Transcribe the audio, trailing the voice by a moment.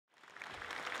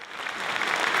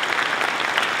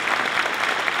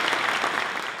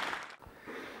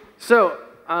So,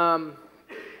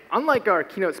 unlike our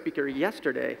keynote speaker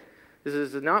yesterday, this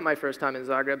is not my first time in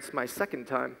Zagreb, it's my second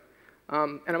time.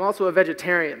 And I'm also a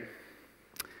vegetarian.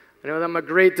 I know that I'm a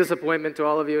great disappointment to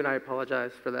all of you, and I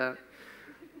apologize for that.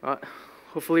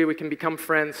 Hopefully we can become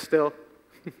friends still.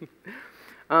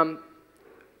 But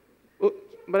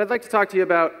I'd like to talk to you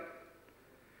about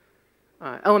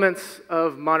elements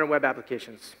of modern web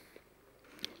applications.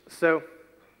 So,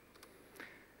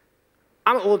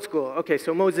 I'm old school. Okay,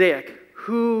 so Mosaic.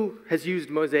 Who has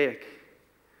used Mosaic?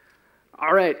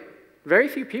 All right, very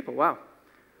few people, wow.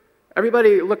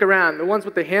 Everybody look around. The ones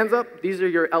with the hands up, these are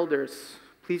your elders.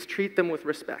 Please treat them with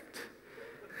respect.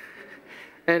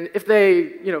 And if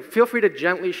they, feel free to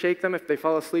gently shake them if they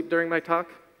fall asleep during my talk.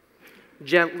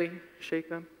 Gently shake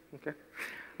them, okay?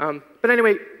 But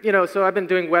anyway, so I've been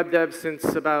doing web dev since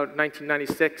about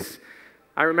 1996.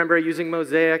 I remember using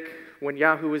Mosaic when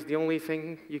Yahoo was the only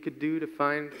thing you could do to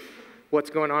find what's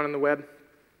going on the web.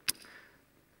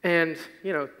 And,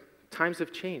 times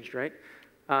have changed, right?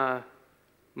 My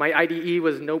IDE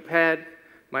was Notepad.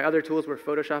 My other tools were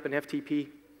Photoshop and FTP.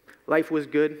 Life was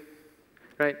good,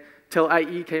 right? Till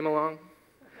IE came along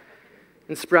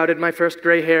and sprouted my first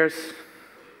gray hairs,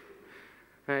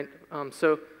 right?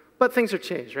 But things have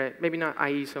changed, right? Maybe not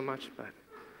IE so much, but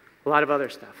a lot of other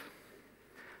stuff.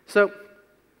 So,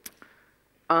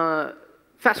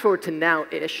 fast forward to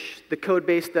now-ish, the code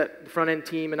base that the front-end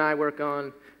team and I work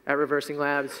on at Reversing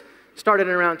Labs started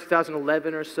in around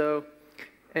 2011 or so,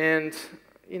 and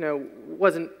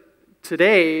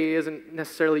isn't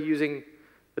necessarily using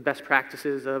the best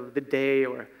practices of the day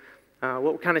or what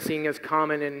we're kind of seeing as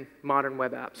common in modern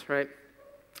web apps, right?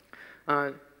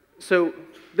 So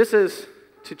this is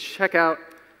to check out,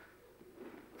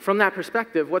 from that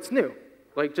perspective, what's new.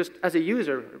 Like just as a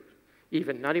user,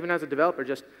 not even as a developer,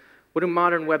 just what do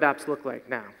modern web apps look like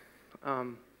now?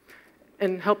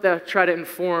 And help that try to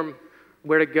inform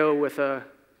where to go with a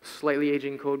slightly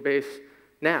aging code base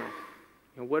now.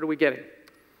 What are we getting?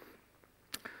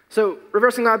 So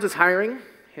Reversing Labs is hiring,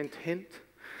 hint, hint.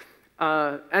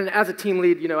 And as a team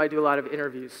lead, I do a lot of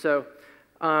interviews. So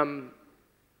one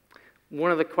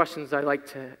of the questions I like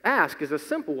to ask is a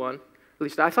simple one. At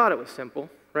least I thought it was simple,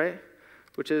 right?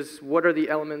 Which is, what are the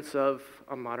elements of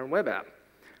a modern web app?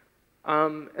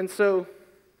 And so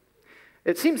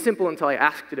it seemed simple until I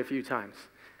asked it a few times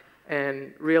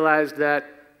and realized that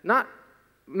not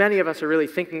many of us are really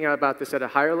thinking about this at a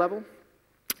higher level.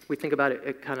 We think about it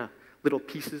at kind of little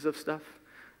pieces of stuff.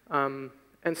 And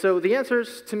so the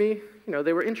answers to me,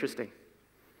 they were interesting.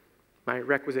 My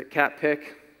requisite cat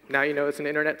pick, now you know it's an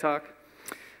internet talk.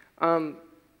 And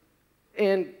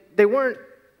they weren't,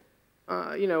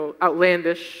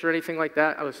 outlandish or anything like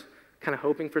that. I was kind of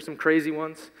hoping for some crazy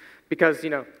ones because,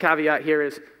 caveat here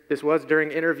is this was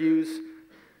during interviews.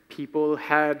 People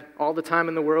had all the time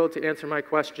in the world to answer my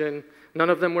question. None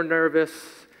of them were nervous.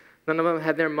 None of them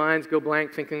had their minds go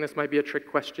blank thinking this might be a trick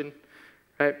question,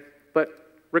 right? But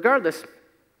regardless,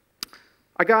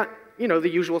 I got, the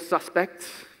usual suspects.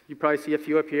 You probably see a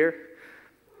few up here.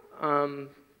 I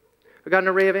got an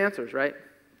array of answers, right?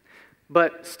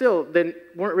 But still, they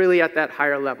weren't really at that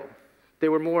higher level. They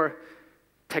were more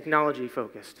technology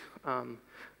focused.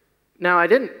 Now, I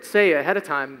didn't say ahead of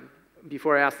time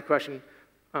before I asked the question,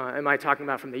 am I talking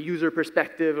about from the user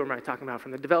perspective or am I talking about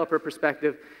from the developer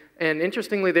perspective? And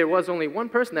interestingly, there was only one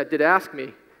person that did ask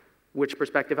me which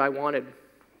perspective I wanted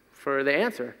for the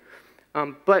answer.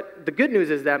 But the good news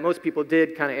is that most people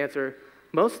did kind of answer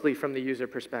mostly from the user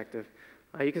perspective.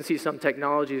 You can see some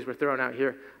technologies were thrown out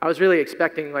here. I was really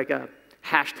expecting like a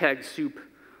hashtag soup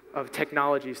of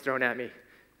technologies thrown at me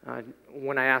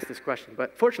when I asked this question.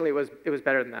 But fortunately, it was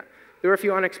better than that. There were a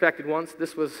few unexpected ones.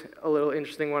 This was a little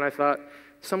interesting one, I thought.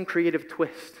 Some creative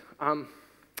twist.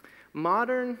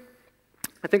 Modern,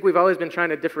 I think we've always been trying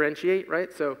to differentiate,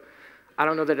 right? So I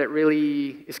don't know that it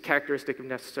really is characteristic of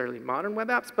necessarily modern web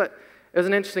apps, but it was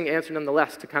an interesting answer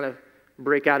nonetheless to kind of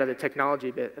break out of the technology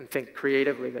bit and think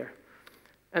creatively there.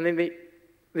 And then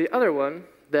the other one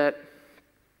that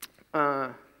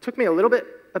took me a little bit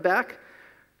aback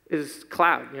is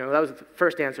cloud. That was the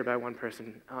first answer by one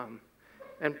person.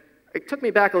 And it took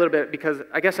me back a little bit because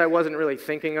I guess I wasn't really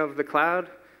thinking of the cloud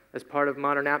as part of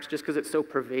modern apps just because it's so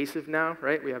pervasive now,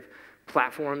 right? We have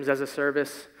platforms as a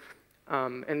service,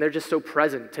 and they're just so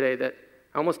present today that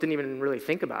I almost didn't even really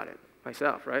think about it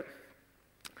myself, right?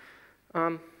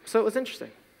 So it was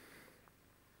interesting.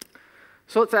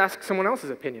 So let's ask someone else's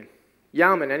opinion.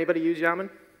 Yaoman, anybody use Yaoman?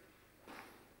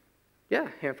 Yeah,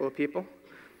 a handful of people.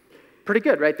 Pretty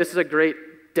good, right? This is a great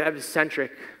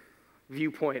dev-centric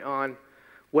viewpoint on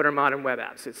what are modern web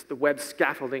apps. It's the web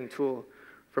scaffolding tool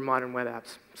for modern web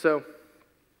apps. So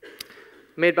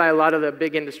made by a lot of the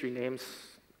big industry names,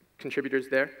 contributors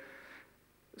there.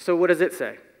 So what does it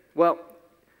say? Well,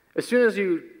 as soon as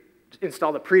you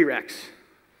install the prereqs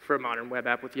for a modern web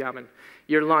app with Yaman,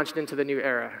 you're launched into the new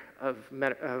era of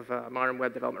modern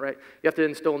web development, right? You have to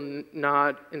install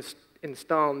Node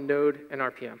and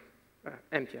npm,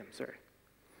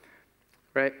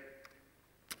 right?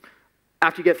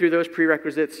 After you get through those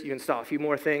prerequisites, you install a few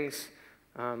more things.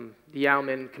 The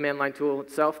Yaman command line tool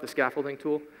itself, the scaffolding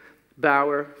tool,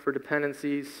 Bower for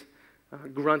dependencies,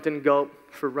 Grunt and Gulp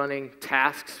for running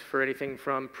tasks for anything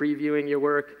from previewing your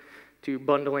work to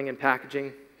bundling and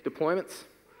packaging deployments.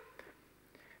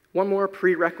 One more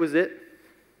prerequisite,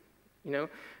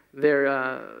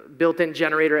 their built-in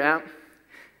generator app,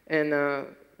 and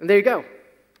there you go.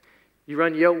 You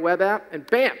run Yo web app, and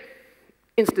bam,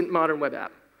 instant modern web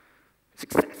app.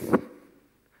 Success.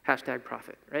 Hashtag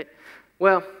profit, right?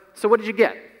 Well, so what did you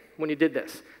get when you did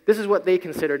this? This is what they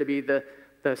consider to be the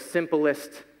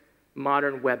simplest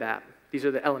modern web app. These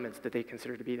are the elements that they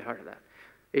consider to be the heart of that.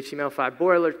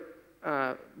 HTML5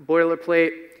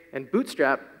 boilerplate, and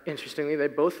Bootstrap, interestingly, they're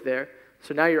both there.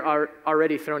 So now you're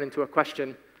already thrown into a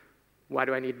question, why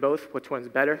do I need both? Which one's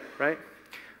better, right?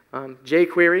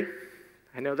 jQuery,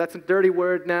 I know that's a dirty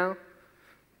word now,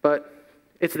 but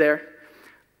it's there.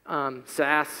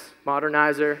 Sass,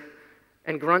 Modernizer,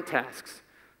 and grunt tasks.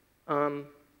 So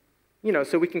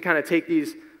we can kind of take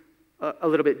these a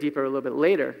little bit deeper a little bit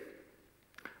later.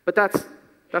 But that's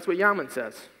what Yaman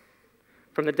says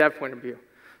from the dev point of view.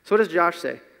 So what does Josh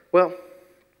say? Well,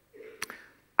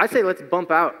 I say let's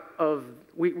bump out of,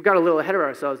 we got a little ahead of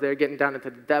ourselves there getting down into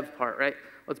the dev part, right?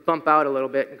 Let's bump out a little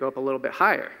bit and go up a little bit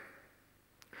higher.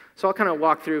 So I'll kind of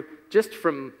walk through, just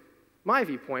from my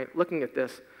viewpoint, looking at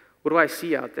this, what do I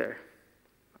see out there?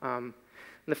 And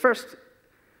the first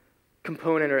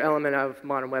component or element of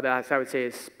modern web apps, I would say,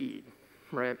 is speed,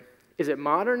 right? Is it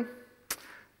modern?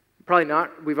 Probably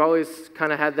not. We've always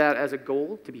kind of had that as a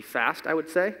goal, to be fast, I would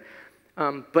say.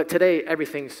 But today,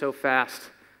 everything's so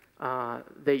fast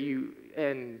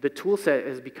and the tool set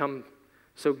has become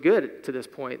so good to this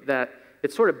point that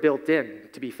it's sort of built in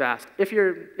to be fast. If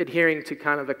you're adhering to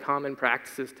kind of the common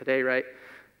practices today, right,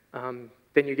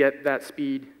 then you get that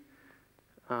speed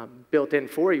built in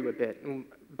for you a bit. And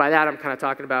by that, I'm kind of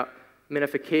talking about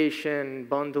minification,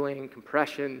 bundling,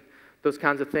 compression. Those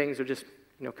kinds of things are just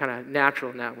kind of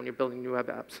natural now when you're building new web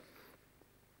apps.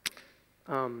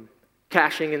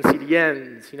 Caching and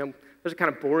CDNs, those are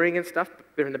kind of boring and stuff.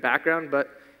 They're in the background, but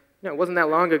it wasn't that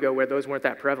long ago where those weren't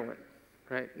that prevalent,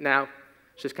 right? Now,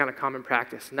 it's just kind of common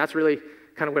practice. And that's really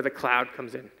kind of where the cloud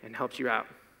comes in and helps you out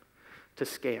to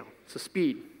scale. So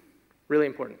speed, really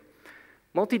important.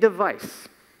 Multi-device.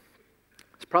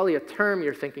 It's probably a term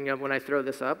you're thinking of when I throw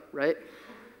this up, right?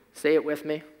 Say it with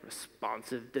me.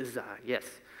 Responsive design, yes.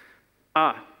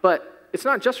 But it's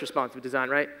not just responsive design,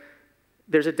 right?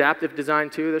 There's adaptive design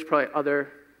too. There's probably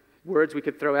other words we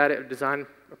could throw at it, or design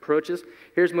approaches.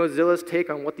 Here's Mozilla's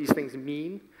take on what these things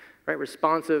mean, right?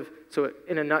 Responsive, so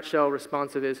in a nutshell,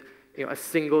 responsive is a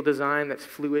single design that's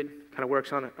fluid, kind of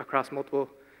works on across multiple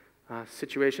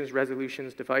situations,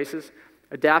 resolutions, devices.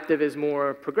 Adaptive is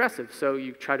more progressive, so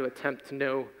you try to attempt to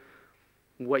know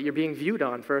what you're being viewed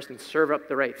on first and serve up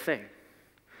the right thing.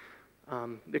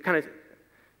 They're kind of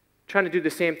trying to do the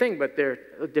same thing, but they're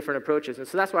different approaches. And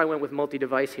so that's why I went with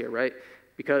multi-device here, right?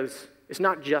 Because it's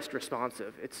not just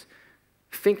responsive. It's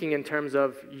thinking in terms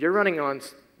of you're running on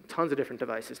tons of different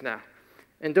devices now.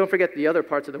 And don't forget the other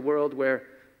parts of the world where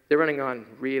they're running on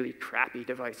really crappy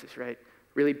devices, right?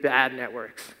 Really bad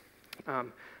networks.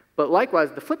 But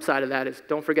likewise, the flip side of that is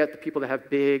don't forget the people that have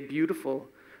big, beautiful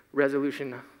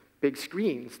resolution, big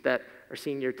screens that are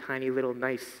seeing your tiny little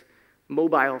nice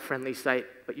mobile-friendly site,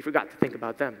 but you forgot to think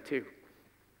about them too.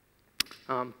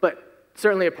 But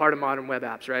certainly a part of modern web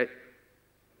apps, right?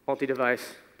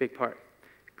 Multi-device, big part.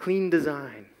 Clean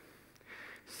design.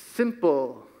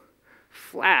 Simple,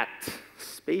 flat,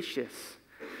 spacious.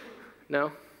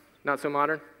 No? Not so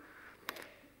modern?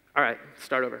 All right,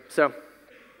 start over. So,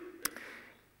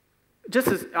 just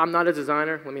as I'm not a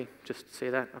designer, let me just say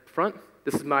that up front.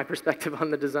 This is my perspective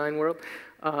on the design world,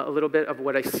 a little bit of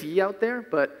what I see out there,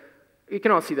 but you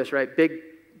can all see this, right? Big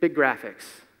graphics,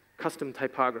 custom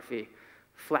typography,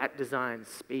 flat design,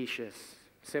 spacious,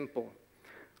 simple.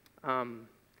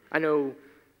 I know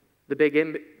the big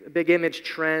image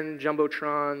trend,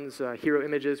 jumbotrons, hero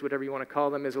images, whatever you want to call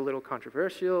them, is a little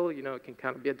controversial. It can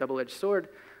kind of be a double-edged sword,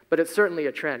 but it's certainly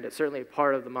a trend. It's certainly a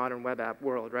part of the modern web app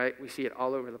world, right? We see it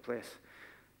all over the place.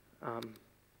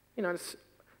 It's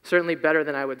certainly better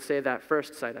than I would say that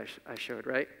first site I showed,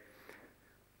 right?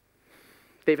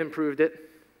 They've improved it.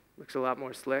 Looks a lot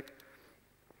more slick.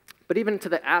 But even to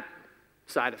the app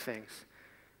side of things,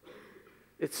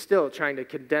 it's still trying to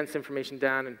condense information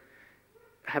down and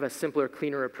have a simpler,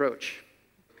 cleaner approach.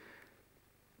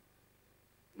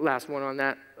 Last one on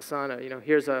that, Asana,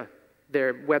 here's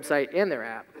their website and their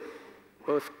app,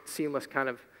 both seamless kind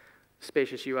of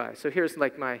spacious UI. So here's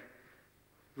like my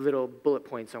little bullet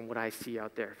points on what I see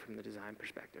out there from the design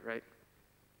perspective, right?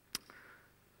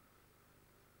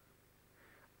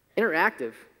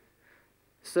 Interactive.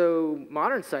 So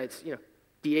modern sites,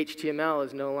 DHTML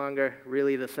is no longer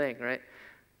really the thing, right?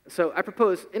 So I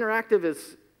propose interactive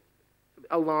is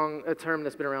a term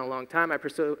that's been around a long time. I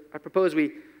propose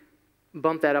we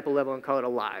bump that up a level and call it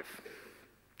alive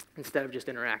instead of just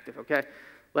interactive, okay?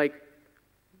 Like,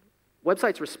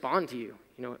 websites respond to you.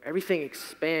 Everything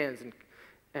expands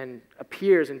and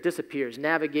appears and disappears.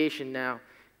 Navigation now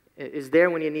is there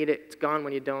when you need it. It's gone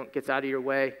when you don't. Gets out of your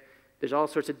way. There's all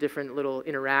sorts of different little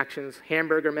interactions.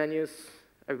 Hamburger menus.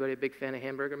 Everybody a big fan of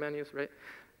hamburger menus, right?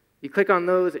 You click on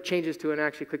those, it changes to an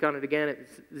actually click on it again, it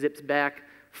zips back.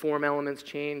 Form elements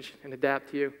change and adapt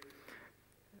to you.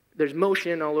 There's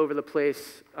motion all over the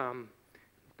place,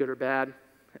 good or bad.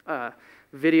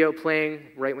 Video playing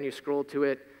right when you scroll to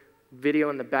it.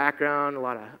 Video in the background, a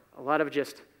lot of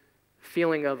just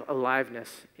feeling of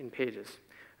aliveness in pages.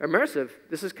 Immersive,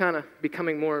 this is kind of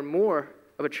becoming more and more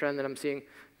of a trend that I'm seeing.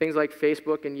 Things like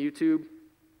Facebook and YouTube,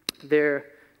 they're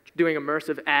doing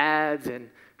immersive ads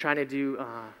and trying to do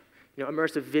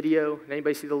immersive video.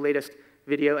 Anybody see the latest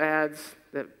video ads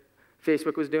that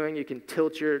Facebook was doing? You can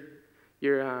tilt your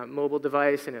mobile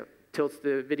device and it tilts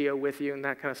the video with you and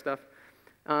that kind of stuff.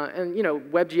 And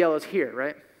WebGL is here,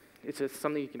 right? It's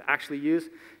something you can actually use.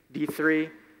 D3,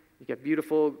 you get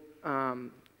beautiful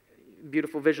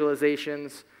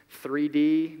visualizations.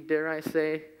 3D, dare I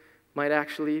say, might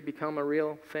actually become a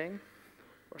real thing.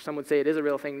 Or some would say it is a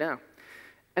real thing now.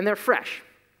 And they're fresh.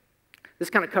 This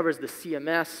kind of covers the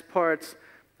CMS parts,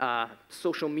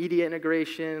 social media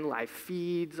integration, live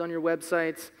feeds on your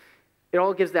websites. It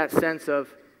all gives that sense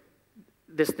of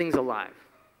this thing's alive.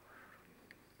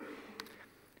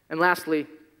 And lastly,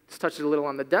 this touches a little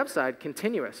on the dev side,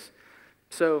 continuous.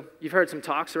 So you've heard some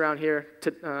talks around here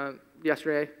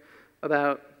yesterday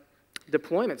about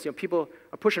deployments. People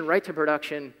are pushing right to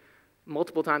production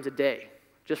multiple times a day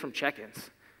just from check-ins.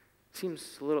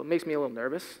 Makes me a little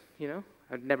nervous,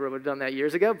 I never would have done that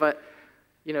years ago, but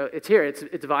it's here,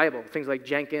 it's viable. Things like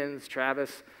Jenkins,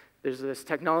 Travis, there's this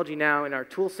technology now in our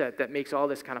tool set that makes all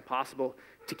this kind of possible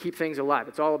to keep things alive.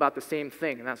 It's all about the same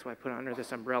thing, and that's why I put it under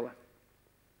this umbrella.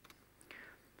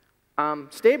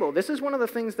 Stable, this is one of the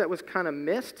things that was kind of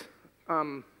missed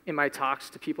in my talks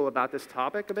to people about this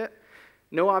topic a bit.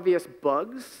 No obvious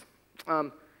bugs.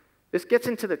 This gets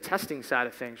into the testing side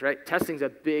of things, right? Testing's a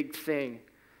big thing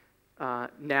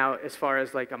now as far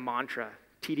as like a mantra.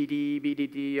 TDD,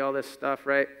 BDD, all this stuff,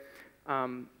 right?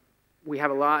 We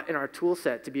have a lot in our tool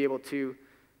set to be able to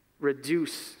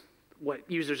reduce what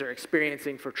users are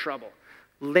experiencing for trouble.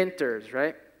 Linters,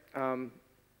 right?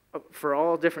 For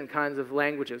all different kinds of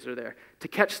languages are there. To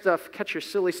catch your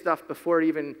silly stuff before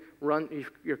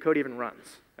your code even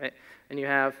runs, right? And you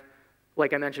have,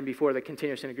 like I mentioned before, the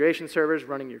continuous integration servers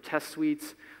running your test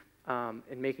suites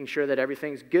and making sure that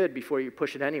everything's good before you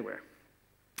push it anywhere.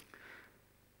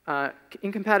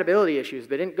 Incompatibility issues,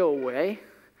 they didn't go away,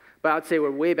 but I'd say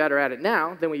we're way better at it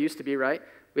now than we used to be, right?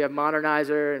 We have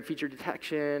modernizer and feature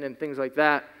detection and things like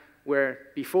that, where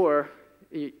before,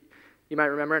 you might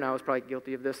remember, and I was probably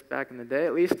guilty of this back in the day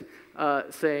at least,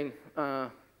 saying,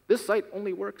 this site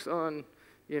only works on,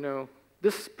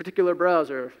 this particular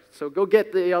browser, so go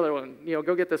get the other one,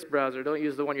 go get this browser, don't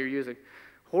use the one you're using.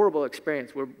 Horrible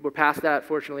experience. We're past that,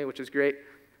 fortunately, which is great.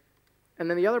 And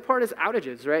then the other part is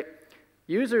outages, right?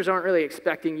 Users aren't really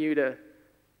expecting you to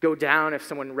go down if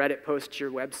someone Reddit posts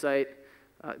your website,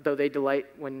 though they delight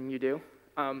when you do.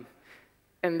 And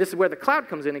this is where the cloud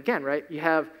comes in again, right? You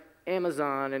have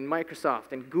Amazon and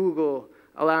Microsoft and Google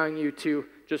allowing you to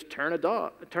just turn a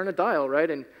dial, right?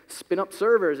 And spin up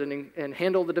servers and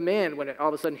handle the demand when it all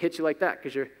of a sudden hits you like that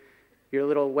because your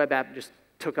little web app just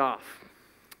took off.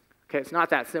 Okay, it's not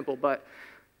that simple, but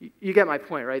you get my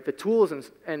point, right? The tools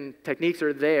and techniques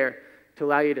are there to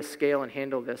allow you to scale and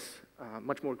handle this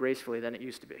much more gracefully than it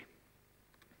used to be.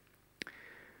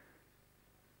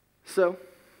 So,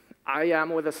 I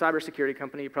am with a cybersecurity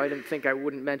company. You probably didn't think I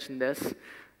wouldn't mention this.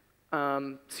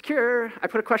 Secure, I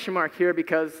put a question mark here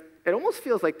because it almost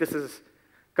feels like this has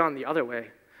gone the other way.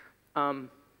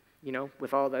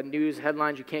 With all the news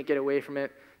headlines, you can't get away from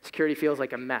it. Security feels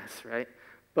like a mess, right?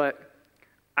 But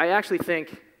I actually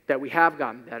think that we have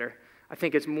gotten better. I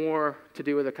think it's more to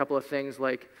do with a couple of things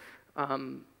like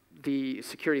the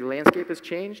security landscape has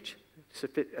changed.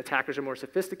 Attackers are more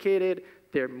sophisticated.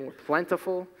 They're more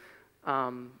plentiful.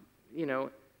 You know,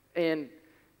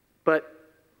 but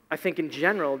I think in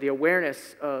general, the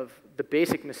awareness of the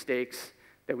basic mistakes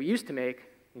that we used to make,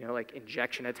 you know, like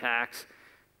injection attacks,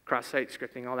 cross-site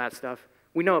scripting, all that stuff,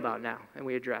 we know about now and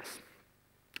we address.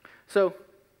 So,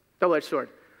 double-edged sword.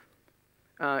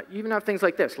 You even have things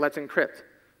like this, Let's Encrypt.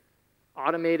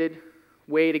 Automated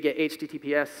way to get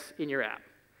HTTPS in your app.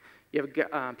 You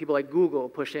have people like Google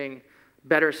pushing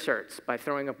better certs by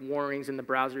throwing up warnings in the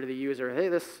browser to the user. Hey,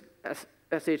 this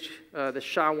this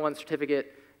SHA-1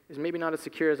 certificate is maybe not as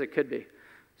secure as it could be.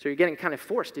 So you're getting kind of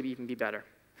forced to even be better.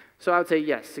 So I would say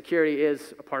yes, security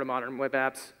is a part of modern web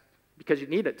apps because you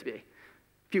need it to be. A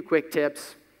few quick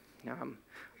tips.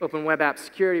 Open Web App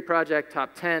Security Project,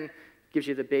 top 10, gives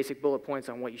you the basic bullet points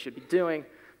on what you should be doing.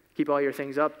 Keep all your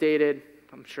things updated.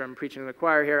 I'm sure I'm preaching to the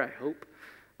choir here, I hope.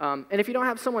 And if you don't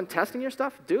have someone testing your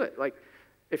stuff, do it. Like,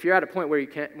 if you're at a point where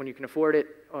when you can afford it,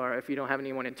 or if you don't have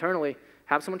anyone internally,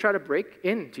 have someone try to break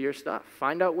into your stuff.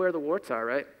 Find out where the warts are,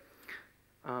 right?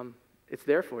 It's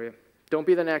there for you. Don't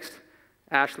be the next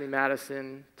Ashley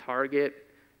Madison, Target,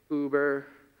 Uber,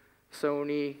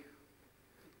 Sony.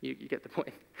 You get the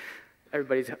point.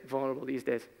 Everybody's vulnerable these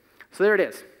days. So there it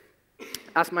is.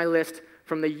 That's my list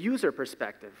from the user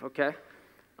perspective, okay?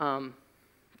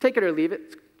 Take it or leave it.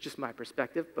 It's just my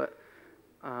perspective, but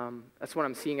that's what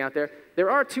I'm seeing out there. There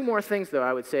are two more things, though,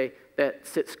 I would say, that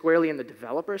sit squarely in the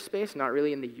developer space, not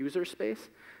really in the user space,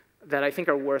 that I think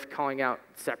are worth calling out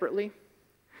separately.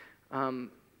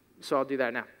 So I'll do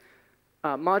that now.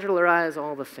 Modularize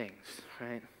all the things,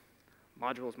 right?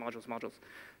 Modules, modules, modules.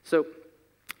 So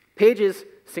pages,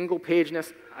 single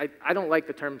pageness. I don't like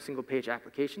the term single page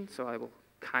application, so I will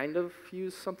kind of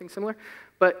use something similar.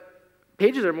 But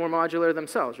pages are more modular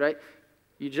themselves, right?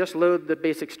 You just load the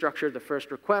basic structure of the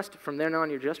first request. From then on,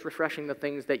 you're just refreshing the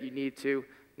things that you need to.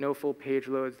 No full page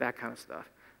loads, that kind of stuff.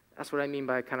 That's what I mean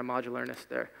by kind of modularness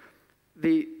there.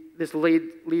 This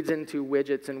leads into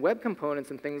widgets and web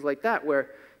components and things like that,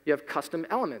 where you have custom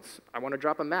elements. I want to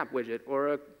drop a map widget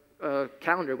or a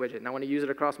calendar widget, and I want to use it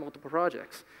across multiple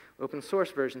projects. Open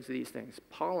source versions of these things,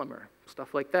 Polymer,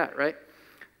 stuff like that, right?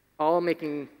 All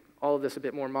making all of this a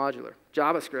bit more modular.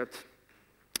 JavaScript,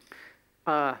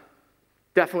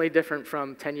 definitely different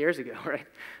from 10 years ago,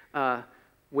 right?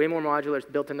 Way more modular. It's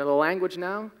built into the language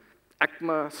now.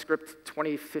 ECMAScript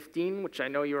 2015, which I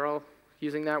know you're all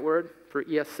using that word for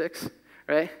ES6,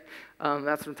 right?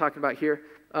 That's what I'm talking about here.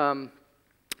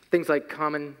 Things like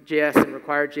CommonJS and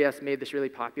RequiredJS made this really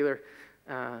popular,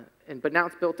 but now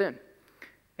it's built in.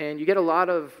 And you get a lot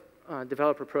of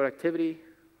developer productivity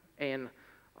and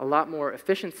a lot more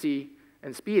efficiency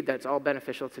and speed that's all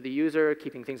beneficial to the user,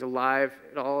 keeping things alive.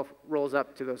 It all rolls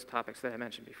up to those topics that I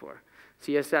mentioned before.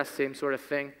 CSS, same sort of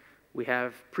thing. We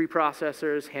have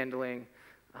preprocessors handling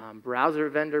browser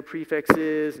vendor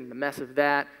prefixes and the mess of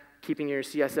that, keeping your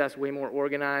CSS way more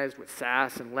organized with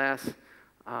Sass and less.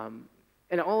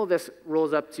 And all of this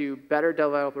rolls up to better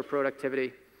developer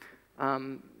productivity,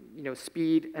 you know,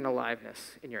 speed and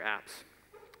aliveness in your apps.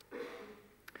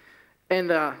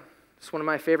 And it's one of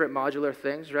my favorite modular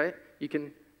things, right? You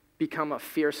can become a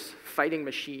fierce fighting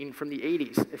machine from the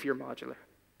 80s if you're modular.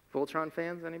 Voltron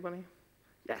fans, anybody?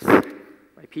 Yes,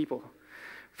 my people.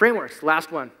 Frameworks,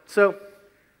 last one. So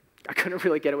I couldn't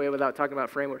really get away without talking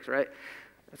about frameworks, right?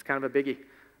 That's kind of a biggie.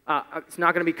 It's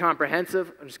not going to be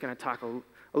comprehensive. I'm just going to talk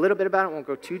a little bit about it. Won't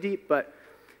go too deep, but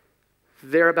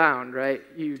they're abound, right?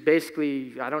 You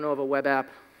basically, I don't know of a web app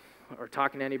or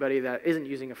talking to anybody that isn't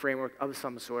using a framework of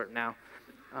some sort now.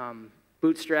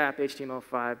 Bootstrap,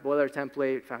 HTML5, Boiler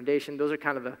Template, Foundation, those are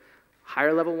kind of the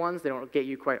higher level ones. They don't get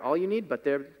you quite all you need, but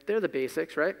they're the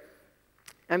basics, right?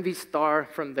 MV star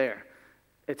from there.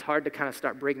 It's hard to kind of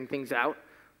start breaking things out,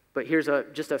 but here's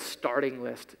just a starting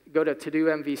list. Go to To-Do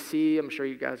MVC, I'm sure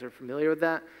you guys are familiar with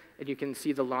that, and you can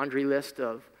see the laundry list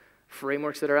of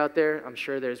frameworks that are out there. I'm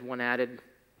sure there's one added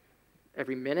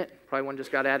every minute. Probably one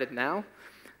just got added now.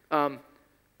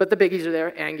 But the biggies are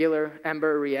there, Angular,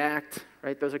 Ember, React,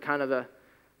 right? Those are kind of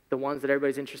the ones that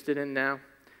everybody's interested in now.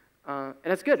 And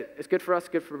it's good. It's good for us,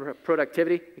 good for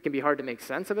productivity. It can be hard to make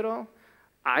sense of it all.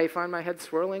 I find my head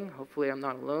swirling. Hopefully I'm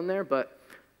not alone there, but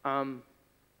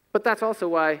that's also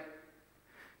why,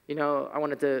 you know, I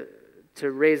wanted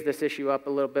to raise this issue up a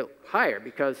little bit higher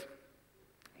because,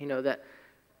 you know, that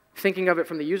thinking of it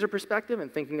from the user perspective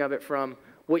and thinking of it from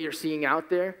what you're seeing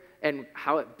out there and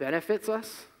how it benefits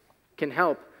us can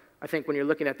help, I think, when you're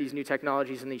looking at these new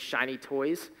technologies and these shiny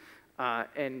toys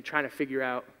and trying to figure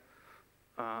out,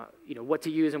 you know, what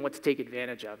to use and what to take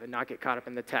advantage of and not get caught up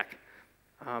in the tech.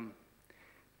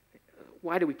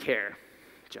 why do we care?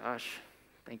 Josh,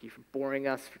 thank you for boring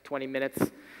us for 20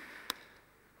 minutes.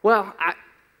 Well,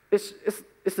 it's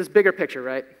this bigger picture,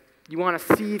 right? You want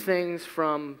to see things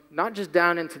from not just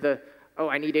down into the, oh,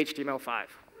 I need HTML5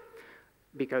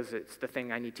 because it's the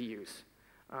thing I need to use.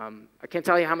 I can't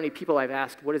tell you how many people I've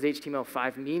asked, what does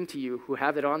HTML5 mean to you, who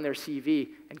have it on their CV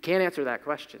and can't answer that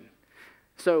question.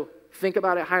 So think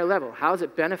about it higher level. How is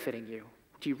it benefiting you?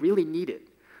 Do you really need it?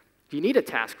 Do you need a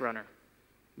task runner?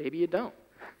 Maybe you don't.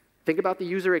 Think about the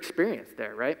user experience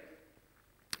there, right?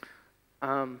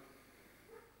 That's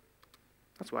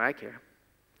why I care.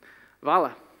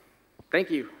 Vala, thank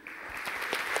you.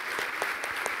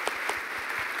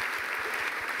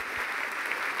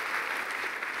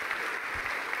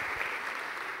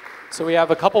 So we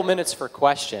have a couple minutes for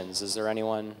questions. Is there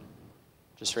anyone?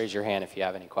 Just raise your hand if you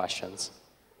have any questions.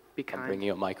 Be kind. I'll bring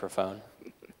you a microphone.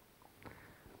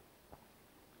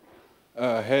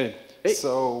 Hey. Hey.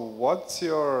 So what's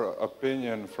your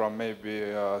opinion from maybe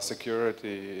a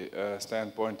security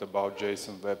standpoint about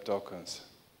JSON Web Tokens?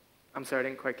 I'm sorry, I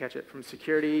didn't quite catch it. From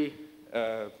security?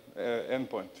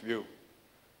 Endpoint view.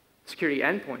 Security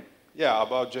endpoint? Yeah,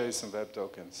 about JSON Web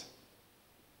Tokens.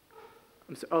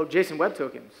 Oh, JSON Web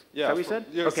Tokens. Yeah, Is that what you said?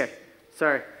 yes. Okay,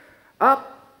 sorry.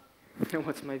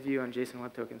 What's my view on JSON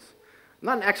Web Tokens? I'm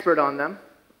not an expert on them.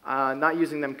 Not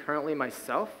using them currently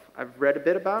myself. I've read a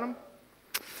bit about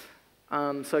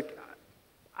them. So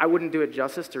I wouldn't do it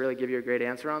justice to really give you a great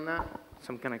answer on that.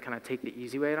 So I'm going to kind of take the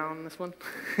easy way out on this one.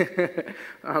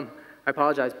 I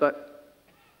apologize, but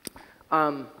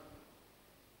so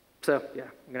yeah,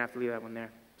 I'm going to have to leave that one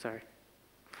there. Sorry.